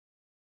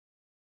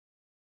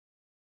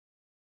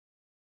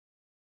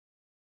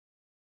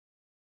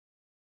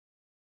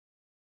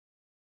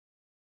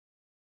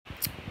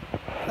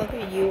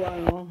Okay, you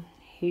all,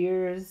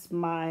 here's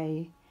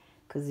my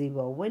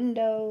gazebo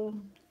window.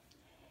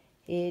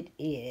 It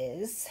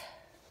is,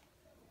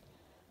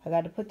 I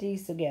got to put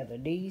these together.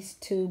 These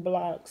two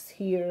blocks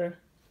here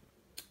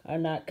are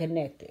not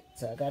connected,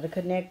 so I got to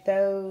connect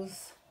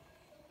those.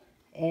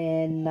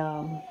 And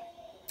I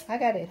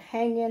got it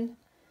hanging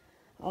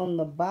on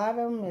the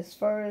bottom as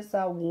far as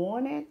I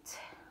want it,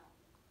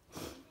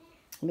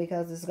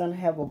 because it's going to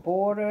have a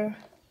border.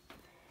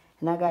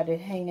 And I got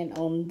it hanging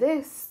on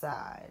this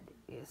side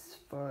as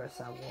far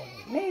as I want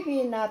it.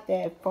 Maybe not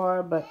that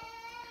far, but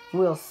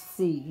we'll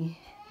see.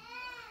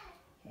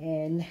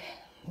 And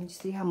you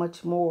see how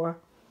much more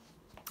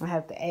I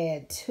have to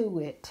add to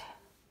it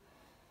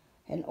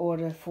in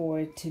order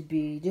for it to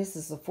be. This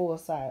is a full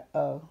size,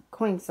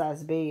 queen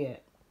size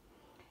bed.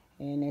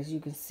 And as you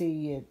can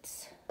see,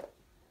 it's,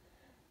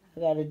 I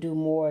got to do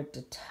more at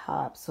the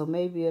top. So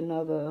maybe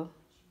another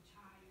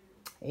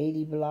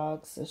 80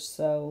 blocks or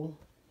so.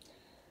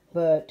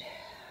 But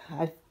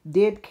I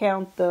did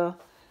count the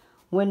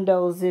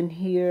windows in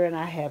here, and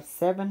I have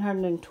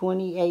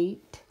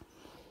 728.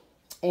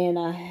 And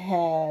I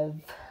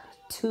have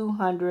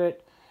 200,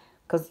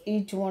 because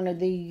each one of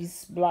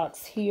these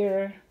blocks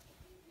here,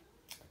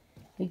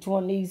 each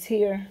one of these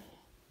here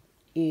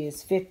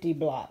is 50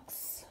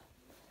 blocks.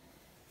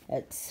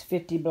 That's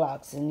 50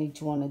 blocks in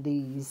each one of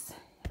these.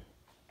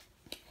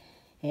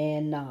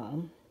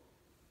 And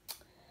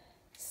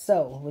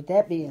so with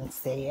that being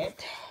said,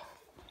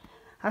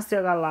 I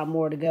still got a lot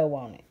more to go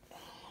on it,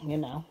 you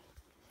know.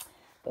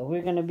 But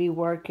we're going to be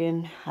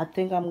working. I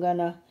think I'm going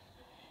to,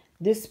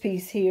 this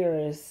piece here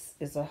is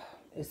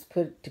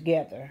put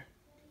together.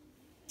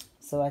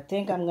 So I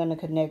think I'm going to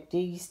connect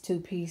these two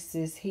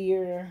pieces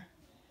here.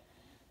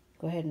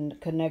 Go ahead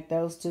and connect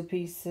those two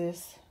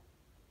pieces.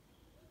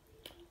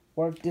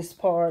 Work this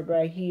part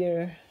right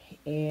here.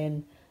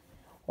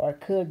 Or I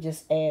could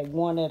just add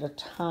one at a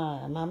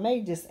time. I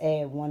may just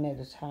add one at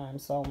a time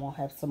so I won't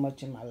have so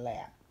much in my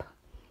lap.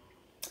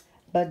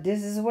 But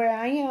this is where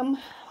I am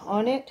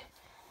on it.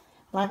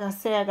 Like I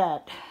said, I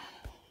got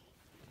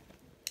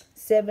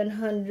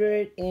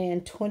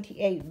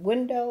 728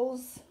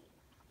 windows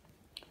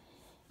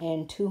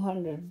and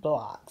 200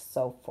 blocks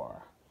so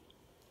far.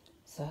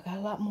 So I got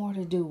a lot more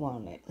to do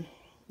on it.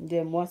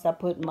 Then once I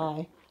put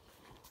my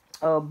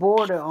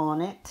border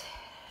on it,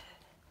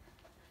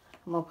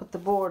 I'm going to put the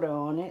border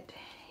on it.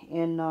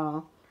 And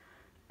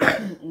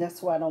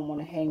that's why I don't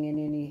want to hang it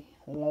any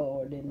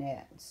lower than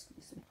that.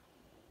 Excuse me.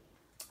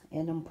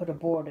 And I'm going to put a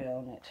border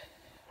on it.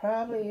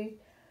 Probably,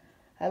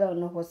 I don't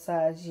know what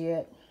size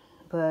yet,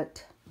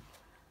 but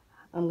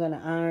I'm going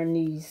to iron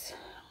these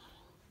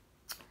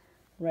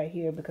right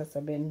here because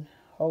I've been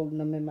holding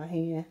them in my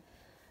hand.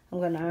 I'm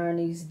going to iron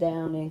these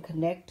down and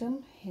connect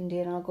them, and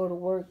then I'll go to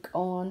work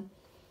on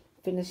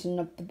finishing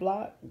up the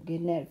block,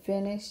 getting that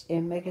finished,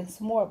 and making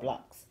some more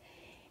blocks.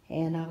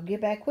 And I'll get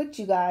back with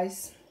you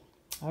guys.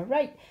 All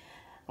right.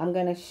 I'm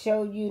going to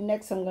show you,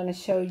 next I'm going to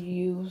show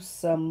you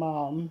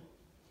some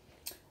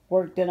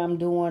work that I'm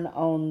doing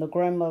on the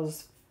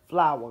grandmother's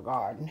flower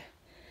garden.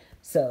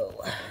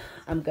 So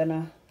I'm going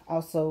to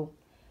also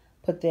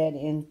put that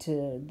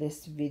into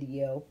this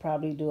video.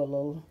 Probably do a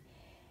little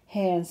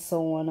hand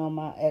sewing on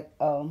my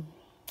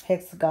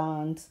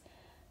hexagons,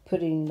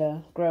 putting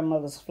the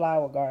grandmother's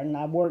flower garden.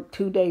 I work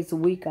 2 days a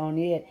week on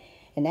it.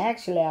 And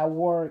actually I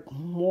work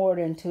more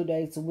than 2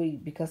 days a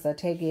week because I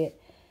take it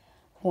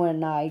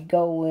when I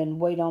go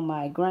and wait on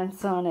my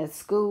grandson at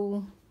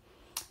school.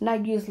 And I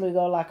usually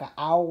go like an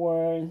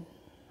hour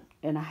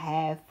and a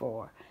half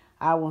or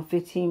hour and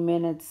 15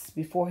 minutes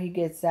before he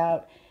gets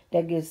out.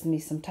 That gives me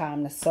some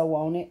time to sew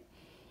on it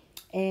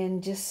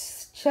and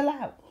just chill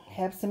out,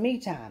 have some me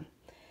time.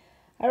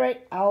 All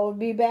right, I'll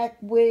be back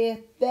with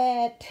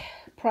that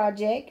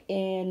project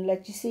and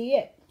let you see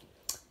it.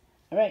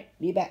 All right,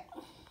 be back.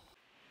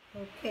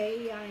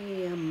 Okay, I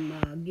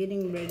am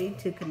getting ready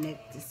to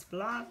connect this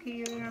block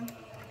here.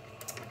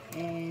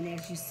 And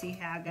as you see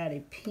how I got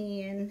it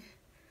pinned,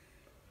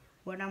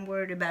 what I'm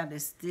worried about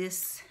is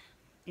this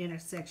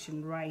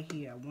intersection right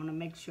here. I want to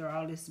make sure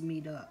all this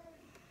meet up.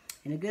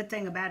 And the good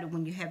thing about it,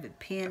 when you have it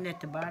pinned at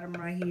the bottom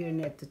right here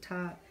and at the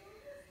top,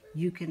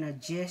 you can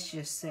adjust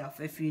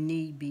yourself if you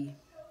need be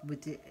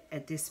with it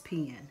at this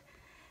pin.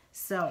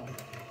 So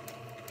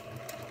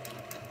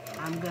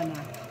I'm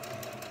gonna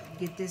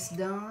get this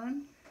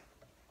done,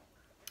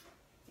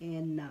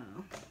 and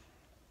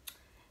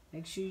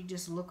make sure you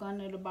just look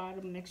under the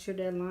bottom, make sure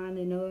they're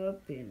lining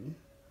up and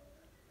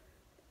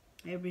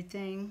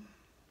everything.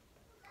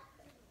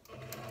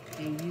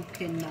 And you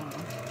can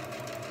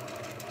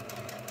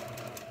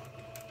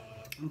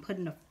I'm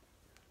putting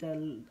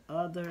the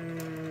other,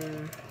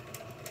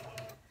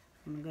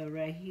 I'm gonna go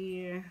right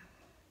here.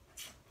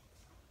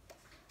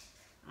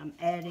 I'm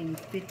adding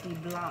 50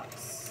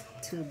 blocks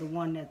to the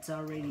one that's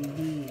already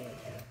did.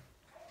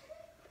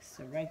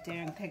 So right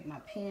there, and take my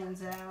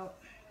pins out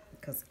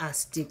because I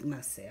stick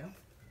myself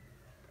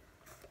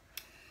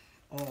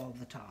all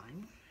the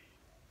time.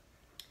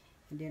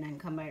 And then I can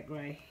come back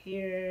right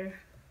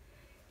here.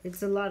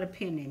 It's a lot of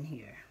pinning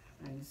here,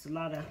 And it's a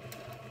lot of,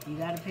 you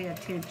gotta pay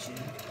attention.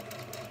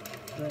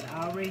 But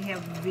I already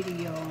have a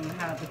video on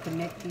how to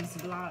connect these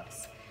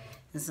blocks.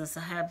 And since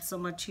I have so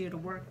much here to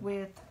work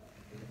with,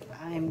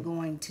 I am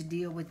going to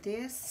deal with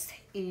this.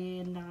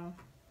 And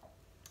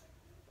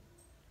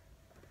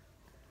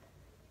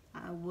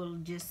I will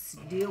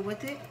just deal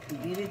with it,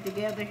 get it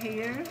together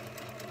here.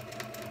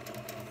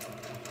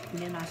 And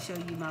then I'll show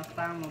you my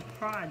final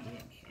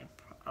project,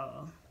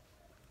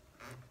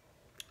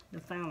 the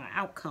final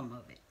outcome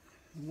of it,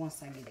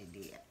 once I get it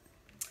did.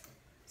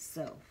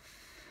 So,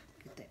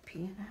 get that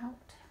pen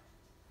out.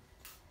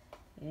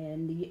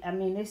 And I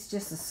mean, it's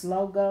just a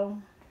slow go.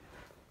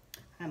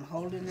 I'm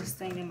holding this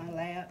thing in my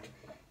lap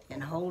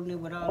and holding it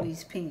with all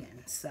these pens.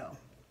 So,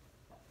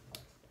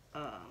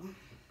 I'm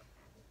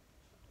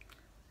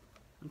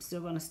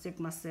still gonna stick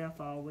myself,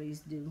 I always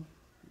do,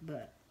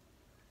 but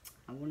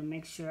I want to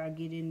make sure I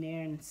get in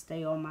there and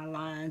stay on my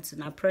lines.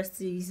 And I press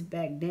these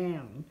back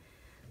down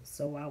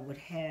so I would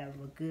have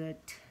a good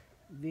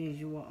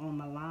visual on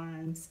my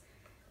lines,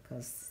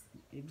 because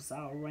it was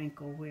all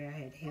wrinkled where I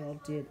had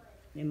held it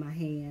in my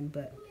hand.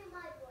 But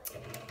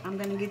I'm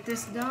gonna get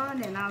this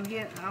done, and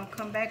I'll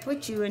come back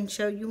with you and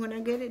show you when I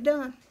get it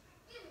done.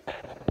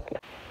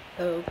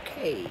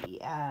 Okay,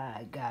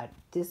 I got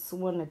this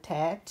one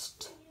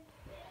attached.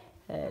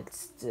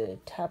 That's the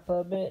top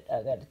of it.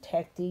 I gotta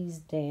tack these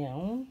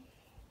down.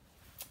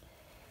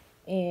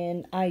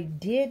 And I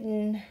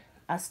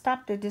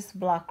stopped at this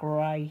block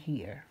right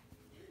here.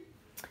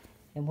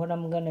 And what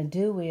I'm gonna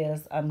do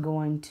is I'm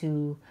going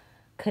to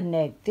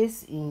connect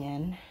this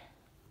in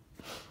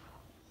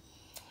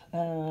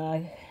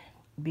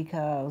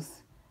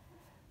because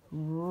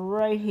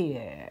right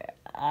here,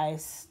 I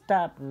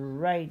stopped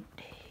right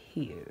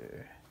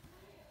here.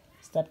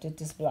 Stopped at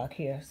this block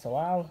here. So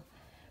I'll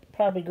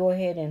probably go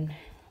ahead and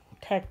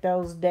tack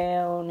those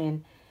down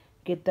and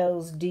get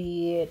those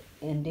did,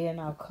 and then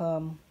I'll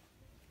come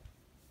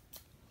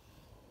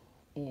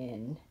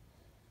and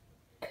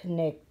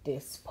connect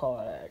this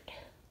part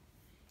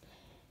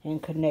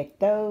and connect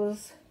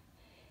those,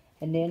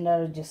 and then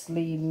that'll just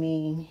leave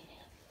me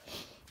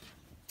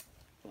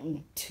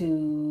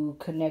to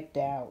connect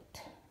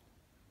out,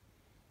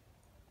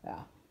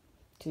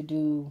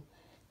 to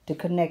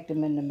connect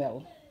them in the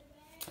middle.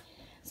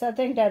 So I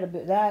think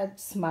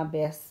that's my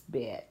best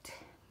bet,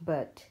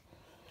 but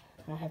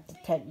I have to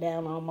tack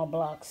down all my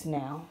blocks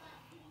now.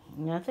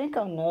 And I think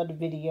on the other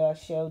video I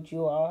showed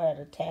you all how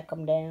to tack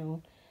them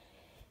down,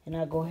 and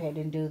I'll go ahead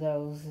and do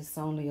those. It's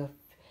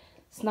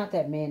not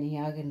that many.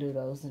 I can do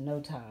those in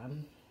no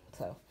time.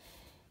 So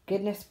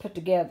getting this put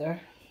together,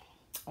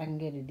 I can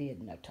get it did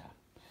in no time.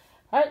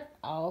 Alright,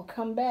 I'll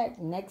come back.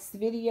 Next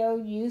video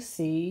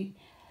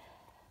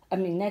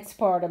next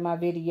part of my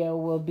video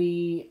will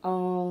be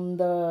on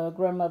the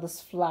grandmother's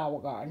flower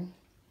garden.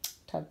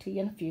 Talk to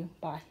you in a few.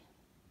 Bye.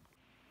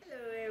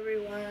 Hello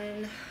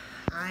everyone.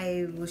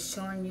 I was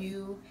showing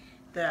you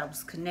that I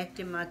was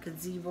connecting my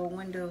gazebo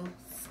window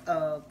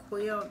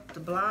quilt, the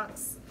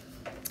blocks.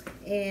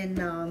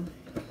 And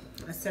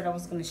I said I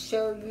was going to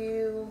show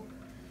you.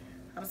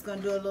 I was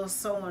going to do a little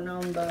sewing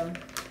on the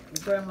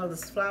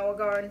grandmother's flower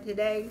garden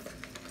today.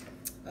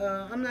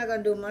 I'm not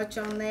going to do much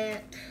on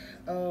that.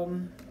 I'll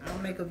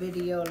make a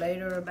video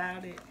later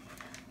about it.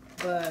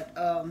 But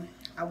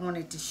I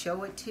wanted to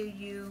show it to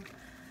you.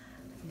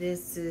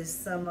 This is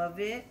some of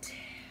it.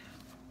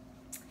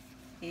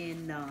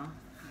 And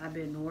I've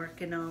been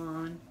working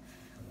on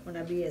when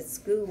I be at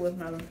school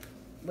with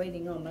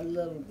waiting on my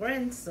little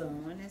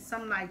grandson. And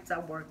some nights I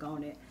work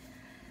on it.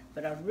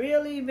 But I've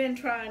really been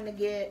trying to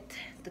get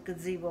the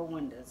gazebo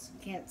windows. You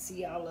can't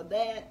see all of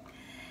that.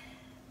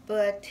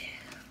 But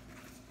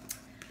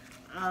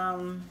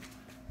I'm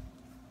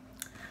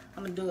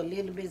going to do a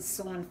little bit of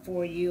sewing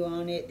for you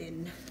on it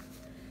and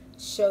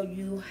show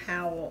you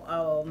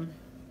how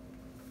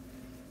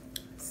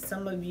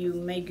some of you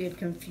may get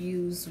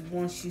confused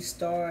once you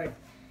start.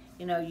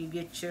 You know, you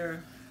get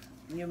your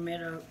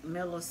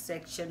middle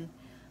section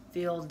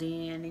filled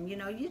in, and you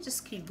know, you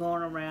just keep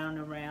going around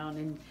and around.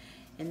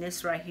 And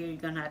this right here, you're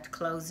going to have to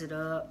close it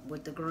up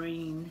with the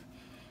green.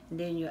 And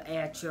then you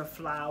add your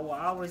flower.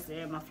 I always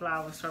add my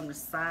flowers from the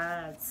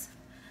sides.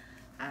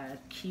 I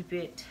keep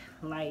it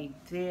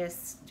like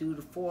this, do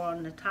the 4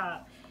 on the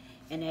top,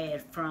 and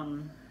add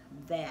from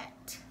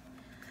that.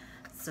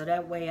 So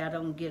that way I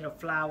don't get a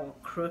flower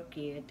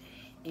crooked.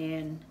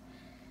 And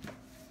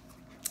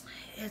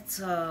it's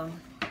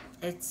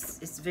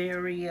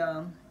very,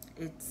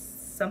 it's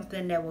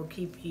something that will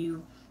keep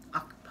you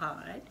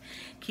occupied,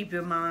 keep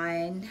your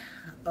mind,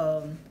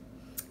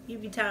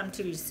 give you time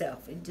to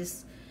yourself. It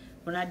just,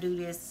 when I do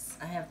this,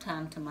 I have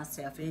time to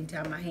myself.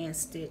 Anytime I hand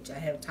stitch, I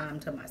have time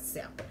to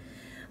myself.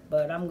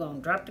 But I'm going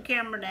to drop the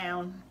camera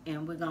down,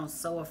 and we're going to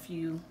sew a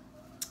few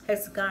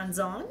hexagons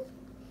on.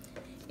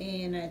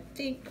 And I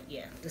think,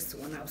 yeah, this is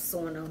the one I was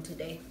sewing on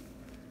today.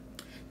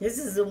 This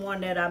is the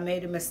one that I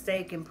made a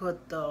mistake and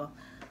put the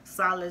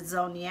solids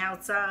on the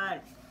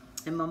outside.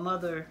 And my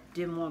mother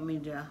didn't want me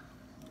to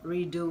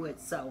redo it,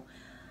 so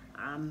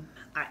I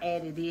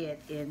added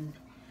it. And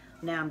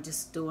Now I'm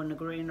just doing the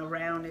green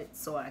around it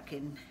so I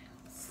can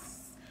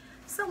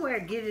somewhere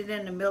get it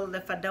in the middle.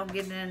 If I don't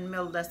get it in the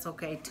middle, that's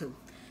okay too.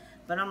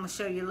 But I'm going to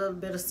show you a little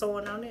bit of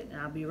sewing on it,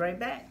 and I'll be right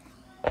back.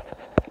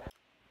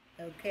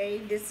 Okay,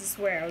 this is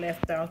where I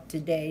left off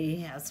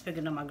today. I was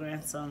picking up my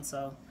grandson,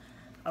 so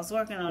I was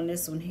working on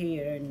this one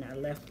here, and I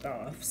left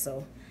off.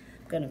 So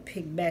I'm going to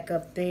pick back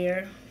up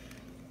there.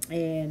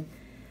 And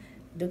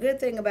the good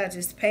thing about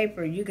this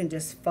paper, you can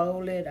just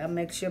fold it. I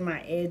make sure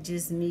my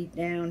edges meet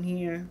down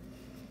here.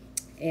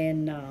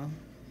 And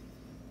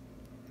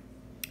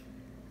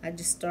I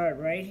just start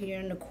right here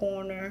in the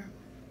corner.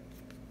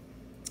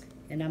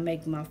 And I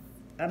make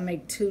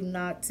 2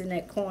 knots in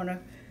that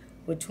corner,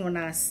 which when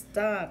I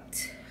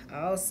stopped,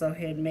 I also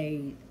had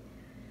made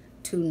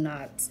 2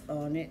 knots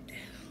on it.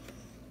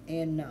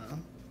 And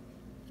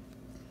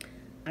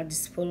I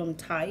just pull them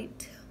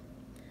tight.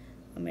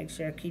 I'll make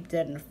sure I keep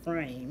that in the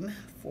frame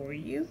for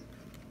you.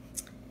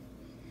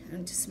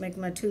 And just make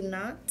my 2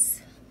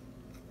 knots.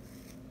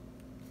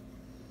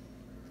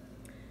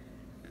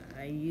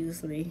 I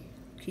usually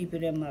keep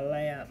it in my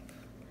lap.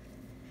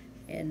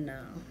 And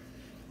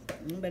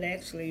but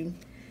actually,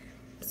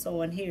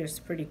 sewing here is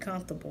pretty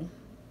comfortable.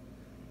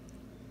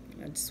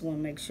 I just want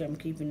to make sure I'm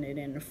keeping it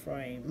in the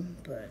frame.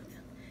 But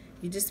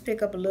you just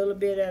pick up a little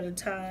bit at a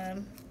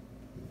time.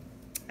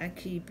 I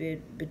keep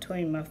it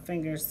between my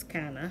fingers,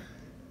 kind of.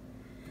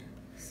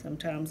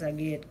 Sometimes I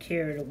get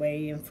carried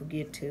away and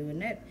forget to.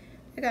 And that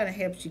kind of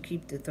helps you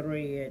keep the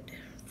thread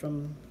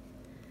from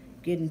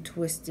getting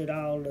twisted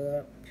all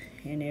up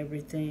and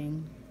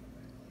everything.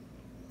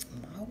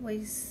 I'm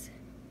always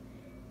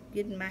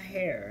getting my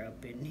hair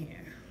up in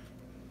here.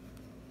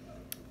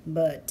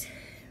 But,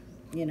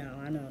 you know,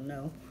 I don't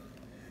know.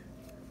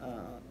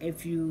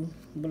 If you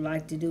would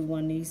like to do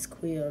one of these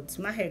quilts,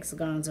 my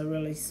hexagons are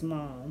really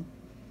small.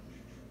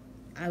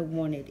 I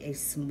wanted a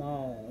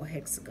small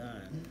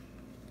hexagon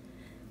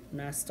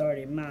when I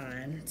started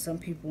mine. Some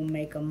people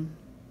make them,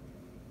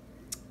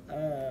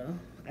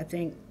 I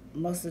think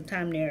most of the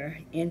time they're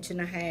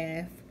 1.5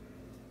 inches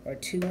or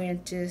 2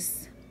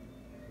 inches.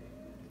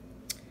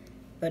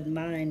 But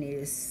mine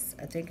is,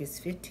 I think it's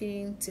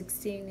 15,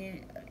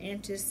 16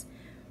 inches.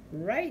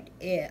 Right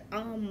at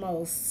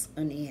almost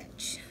an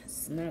inch.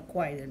 It's not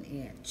quite an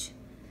inch.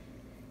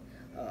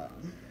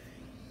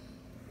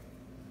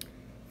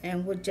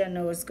 And which I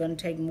know it's going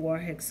to take more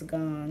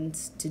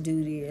hexagons to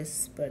do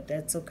this, but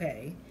that's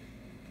okay.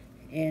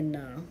 And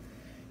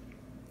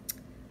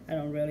I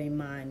don't really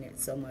mind it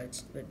so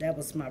much, but that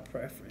was my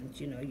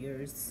preference. You know,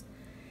 yours,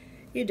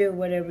 you do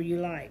whatever you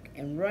like.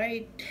 And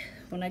right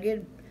when I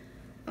get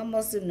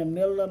almost in the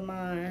middle of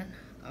mine,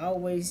 I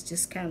always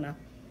just kind of,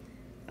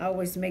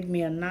 always make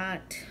me a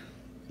knot.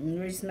 And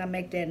the reason I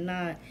make that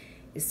knot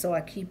is so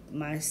I keep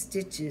my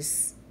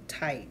stitches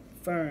tight,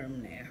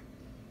 firm there.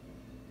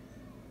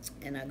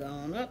 And I go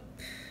on up.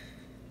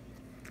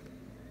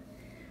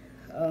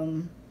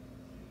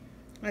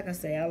 Like I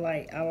say, I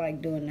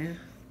like doing that.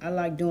 I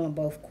like doing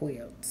both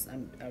quilts.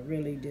 I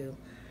really do.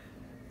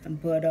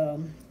 But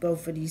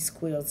both of these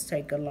quilts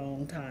take a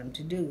long time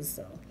to do,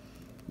 so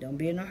don't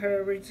be in a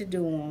hurry to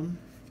do them.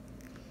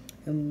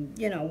 And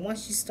you know,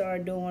 once you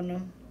start doing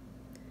them,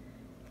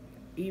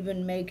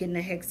 even making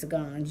the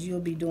hexagons,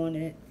 you'll be doing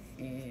it,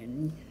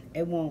 and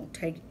it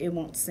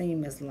won't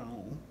seem as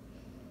long.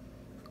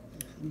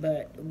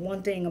 But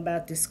one thing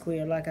about this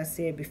quilt, like I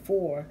said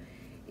before,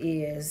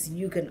 is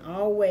you can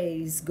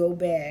always go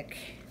back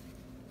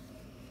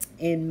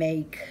and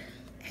make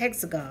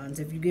hexagons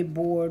if you get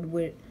bored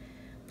with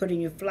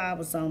putting your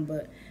flowers on.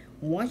 But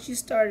once you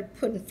started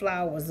putting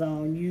flowers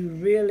on, you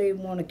really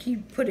want to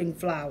keep putting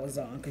flowers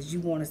on, because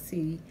you want to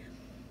see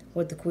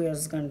what the quilt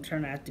is going to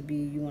turn out to be.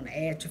 You want to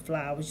add your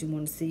flowers. You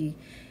want to see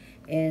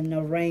and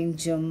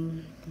arrange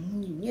them.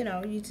 You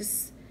know, you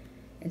just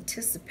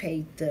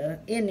anticipate the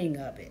ending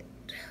of it,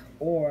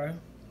 or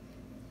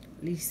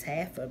at least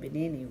half of it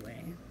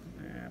anyway.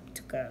 I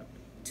took out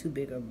 2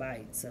 bigger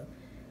bites, so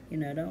you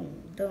know,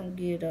 don't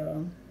get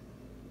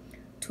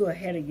too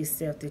ahead of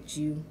yourself that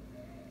you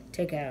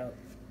take out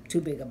too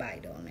big a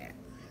bite on that.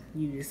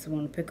 You just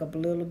want to pick up a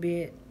little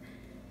bit.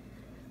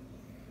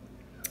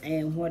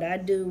 And what I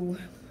do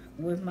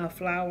with my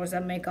flowers, I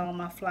make all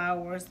my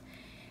flowers,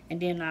 and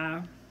then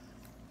I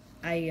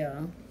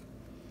iron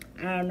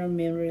them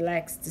and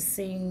relax the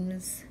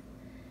seams,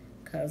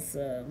 cause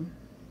and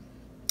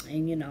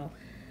you know,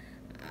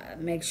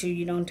 make sure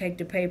you don't take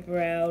the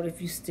paper out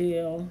if you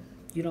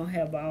don't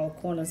have all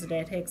corners of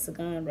that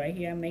hexagon. Right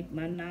here I make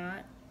my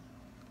knot.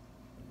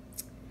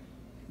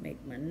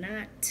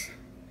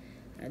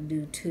 I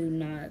do 2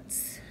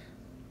 knots,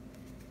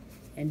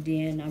 and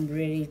then I'm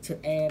ready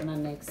to add my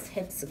next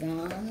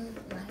hexagon.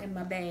 I have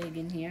my bag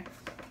in here,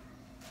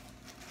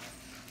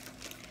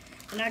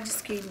 and I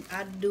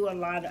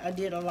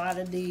did a lot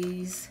of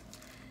these.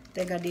 I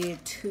think I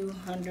did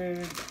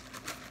 200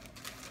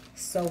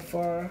 so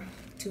far.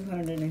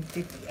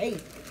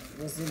 258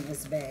 was in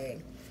this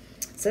bag,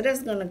 so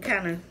that's gonna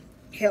kind of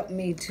help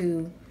me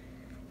to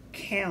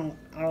count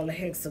all the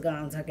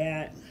hexagons I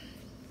got.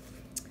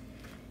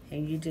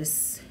 And you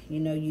just,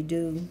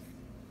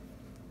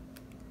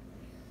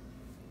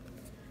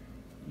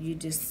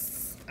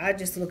 I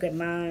just look at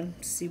mine,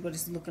 see what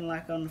it's looking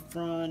like on the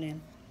front,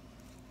 and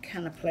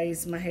kind of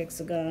place my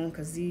hexagon,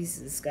 because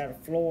it's got a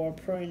floral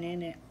print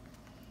in it.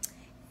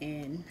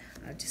 And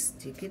I just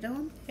stick it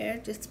on there,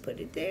 just put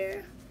it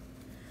there.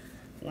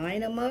 Line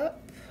them up,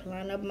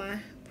 line up my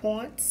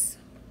points.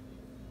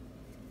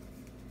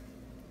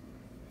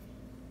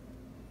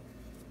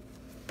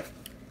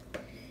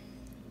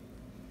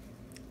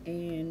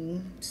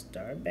 And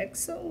start back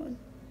sewing.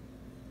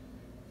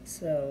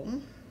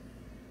 So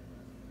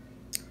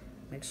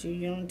make sure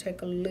you don't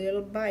take a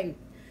little bite,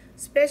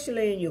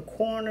 especially in your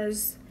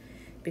corners,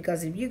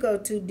 because if you go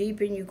too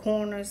deep in your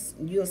corners,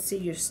 you'll see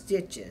your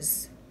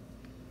stitches.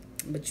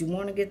 But you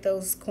want to get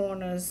those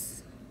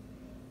corners.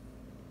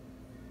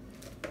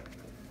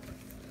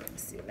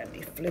 Let's see, let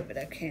me flip it.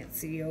 I can't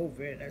see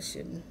over it. I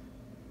shouldn't.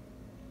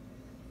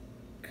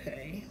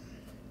 Okay.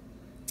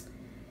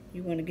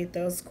 You want to get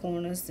those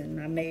corners,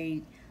 and I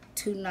made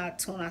 2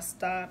 knots when I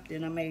stopped,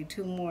 and I made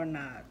 2 more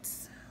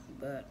knots.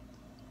 But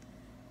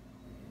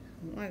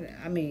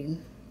I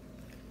mean,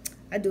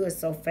 I do it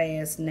so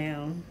fast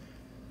now.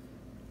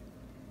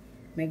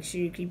 Make sure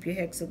you keep your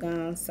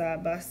hexagon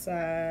side by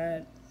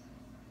side.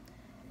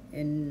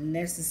 And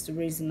this is the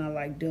reason I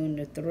like doing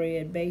the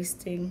thread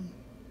basting,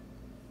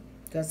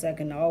 because I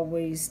can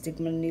always stick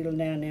my needle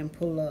down and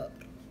pull up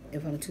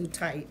if I'm too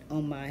tight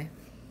on my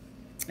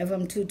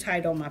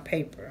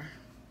paper.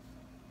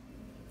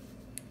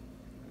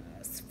 I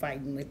was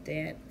fighting with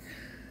that.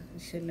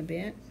 Shouldn't have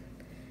been.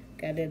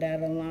 Got it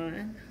out of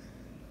line.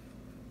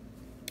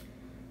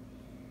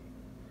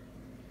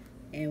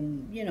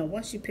 And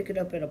once you pick it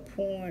up at a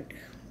point,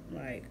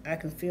 like, I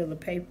can feel the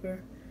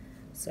paper,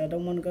 so I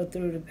don't want to go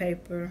through the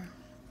paper,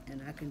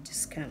 and I can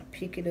just kind of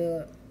pick it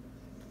up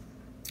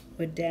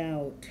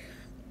without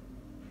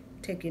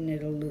taking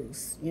it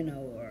loose,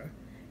 or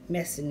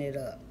messing it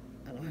up.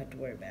 I don't have to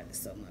worry about it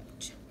so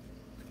much.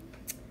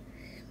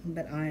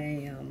 But I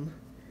am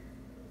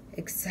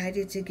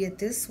excited to get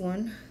this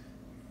one,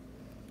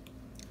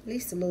 at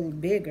least a little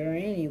bigger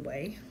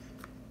anyway.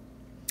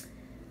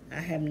 I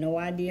have no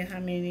idea how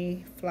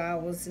many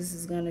flowers this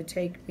is going to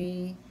take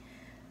me.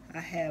 I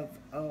have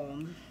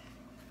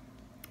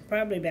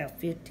probably about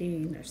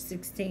 15 or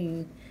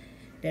 16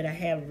 that I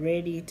have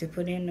ready to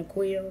put in the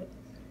quilt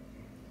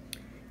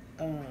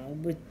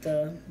with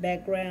the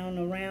background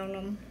around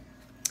them.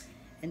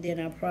 And then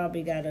I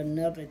probably got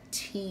another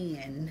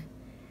 10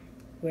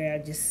 where I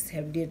just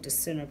have did the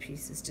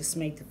centerpieces, just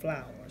make the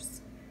flowers.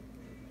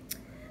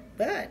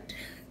 But,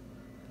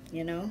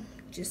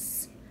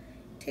 just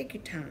take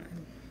your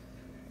time.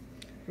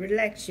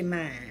 Relax your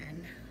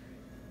mind.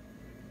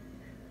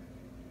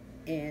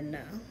 And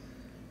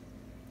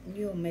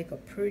you'll make a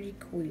pretty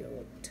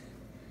quilt.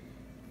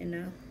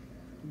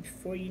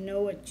 Before you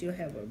know it, you'll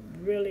have a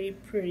really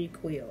pretty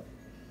quilt.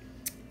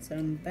 So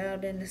I'm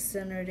about in the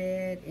center of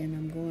that, and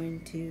I'm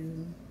going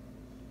to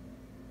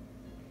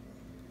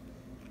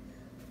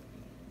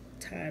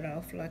tie it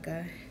off like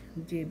I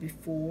did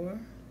before.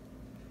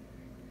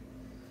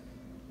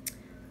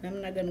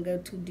 I'm not going to go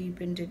too deep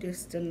into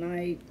this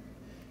tonight.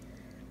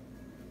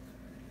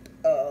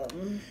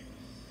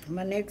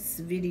 My next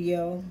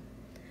video,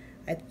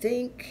 I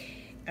think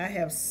I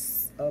have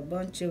a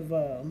bunch of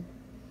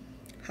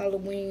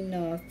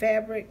Halloween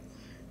fabric.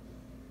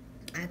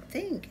 I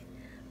think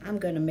I'm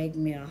going to make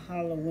me a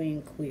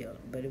Halloween quilt,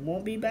 but it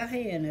won't be by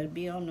hand. It'll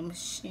be on the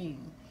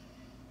machine.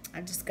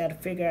 I just got to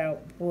figure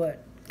out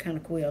what kind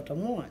of quilt I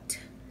want,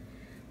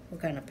 what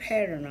kind of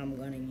pattern I'm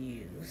going to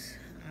use.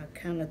 I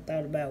kind of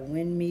thought about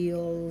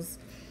windmills.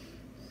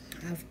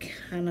 I've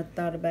kind of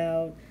thought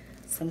about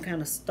some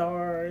kind of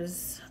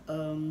stars.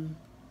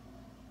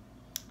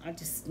 I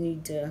just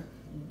need to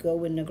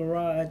go in the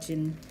garage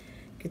and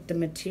get the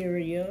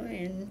material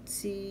and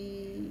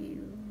see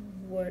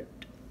what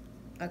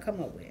I come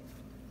up with.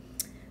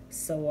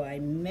 So I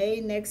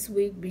may next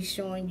week be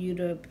showing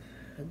you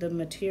the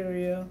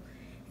material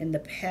and the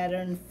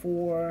pattern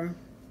for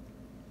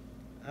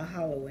a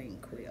Halloween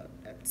quilt.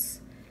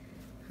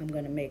 I'm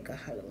gonna make a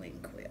Halloween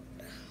quilt.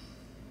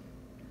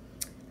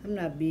 I'm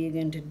not big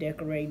into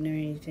decorating or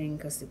anything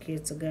because the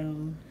kids are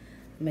gone.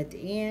 I'm at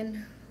the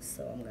end,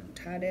 so I'm gonna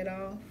tie that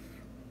off.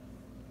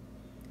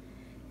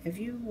 If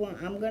you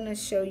want, I'm gonna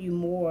show you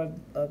more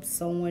of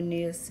sewing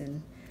this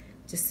and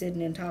just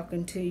sitting and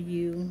talking to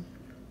you.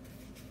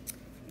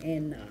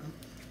 And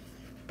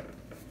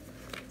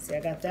see,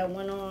 I got that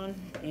one on,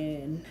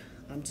 and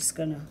I'm just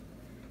gonna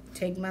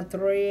take my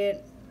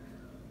thread.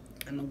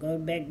 I'm gonna go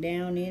back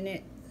down in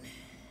it,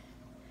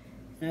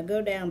 and I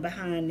go down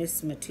behind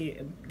this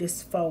material,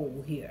 this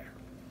fold here.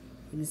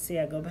 You can see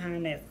I go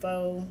behind that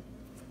fold,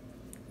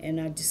 and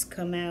I just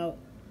come out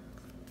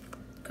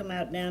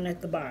down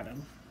at the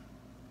bottom,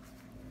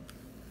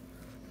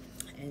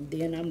 and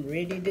then I'm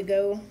ready to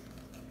go.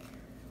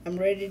 I'm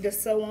ready to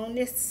sew on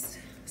this.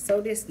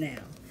 Sew this now.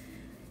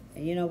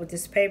 And with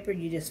this paper,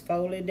 you just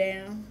fold it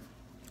down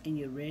and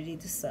you're ready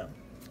to sew.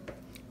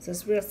 So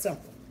it's real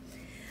simple.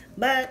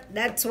 But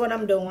that's what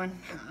I'm doing.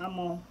 I'm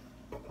going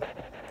to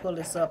pull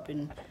this up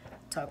and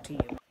talk to you.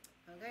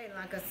 Okay,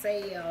 like I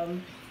say,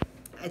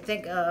 I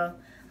think I'm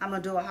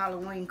going to do a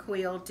Halloween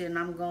quilt, and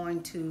I'm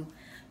going to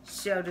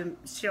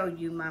show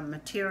you my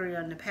material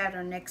and the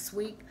pattern next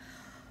week.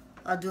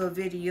 I'll do a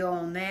video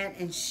on that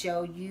and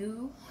show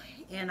you,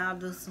 and I'll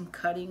do some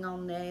cutting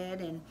on that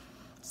and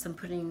some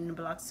putting the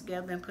blocks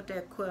together and put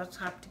that quilt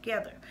top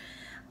together.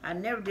 I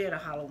never did a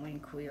Halloween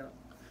quilt.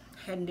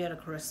 Hadn't did a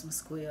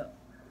Christmas quilt.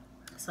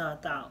 So I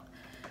thought,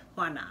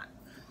 why not?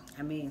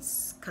 I mean,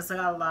 because I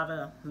got a lot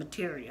of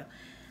material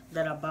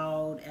that I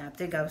bought, and I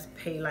think I was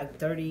paid like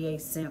 38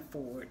 cents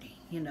for it,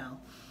 you know.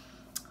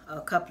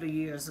 A couple of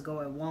years ago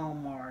at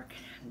Walmart,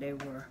 they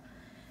were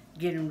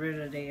getting rid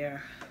of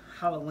their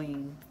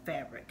Halloween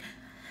fabric.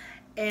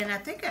 And I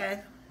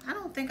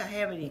don't think I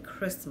have any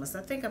Christmas.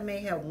 I think I may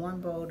have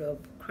one bolt of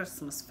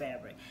Christmas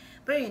fabric.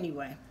 But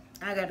anyway,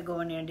 I got to go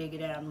in there and dig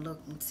it out and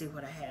look and see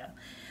what I have.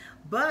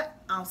 But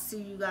I'll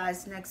see you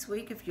guys next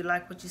week. If you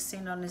like what you've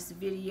seen on this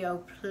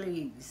video,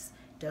 please,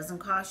 doesn't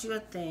cost you a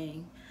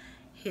thing,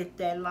 hit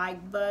that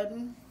like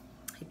button,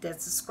 hit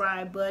that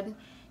subscribe button,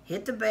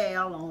 hit the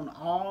bell on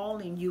all,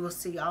 and you will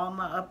see all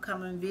my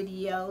upcoming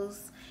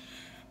videos.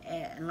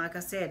 And like I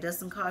said, it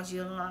doesn't cost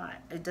you a lot.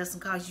 It doesn't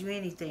cost you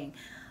anything.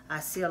 I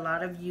see a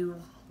lot of you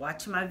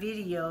watching my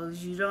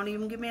videos. You don't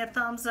even give me a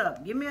thumbs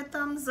up. Give me a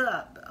thumbs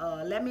up.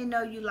 Let me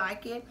know you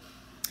like it.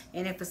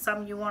 And if it's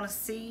something you want to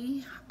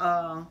see,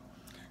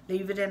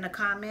 leave it in the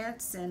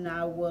comments, and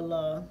I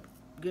will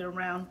get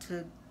around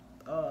to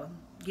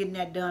getting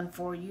that done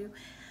for you.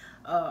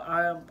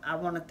 I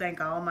want to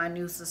thank all my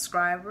new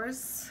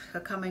subscribers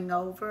for coming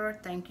over.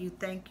 Thank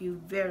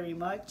you very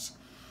much.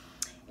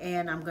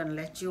 And I'm going to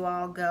let you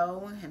all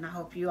go, and I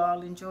hope you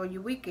all enjoy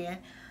your weekend.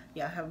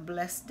 Y'all have a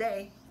blessed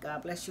day.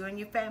 God bless you and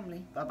your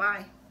family.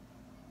 Bye-bye.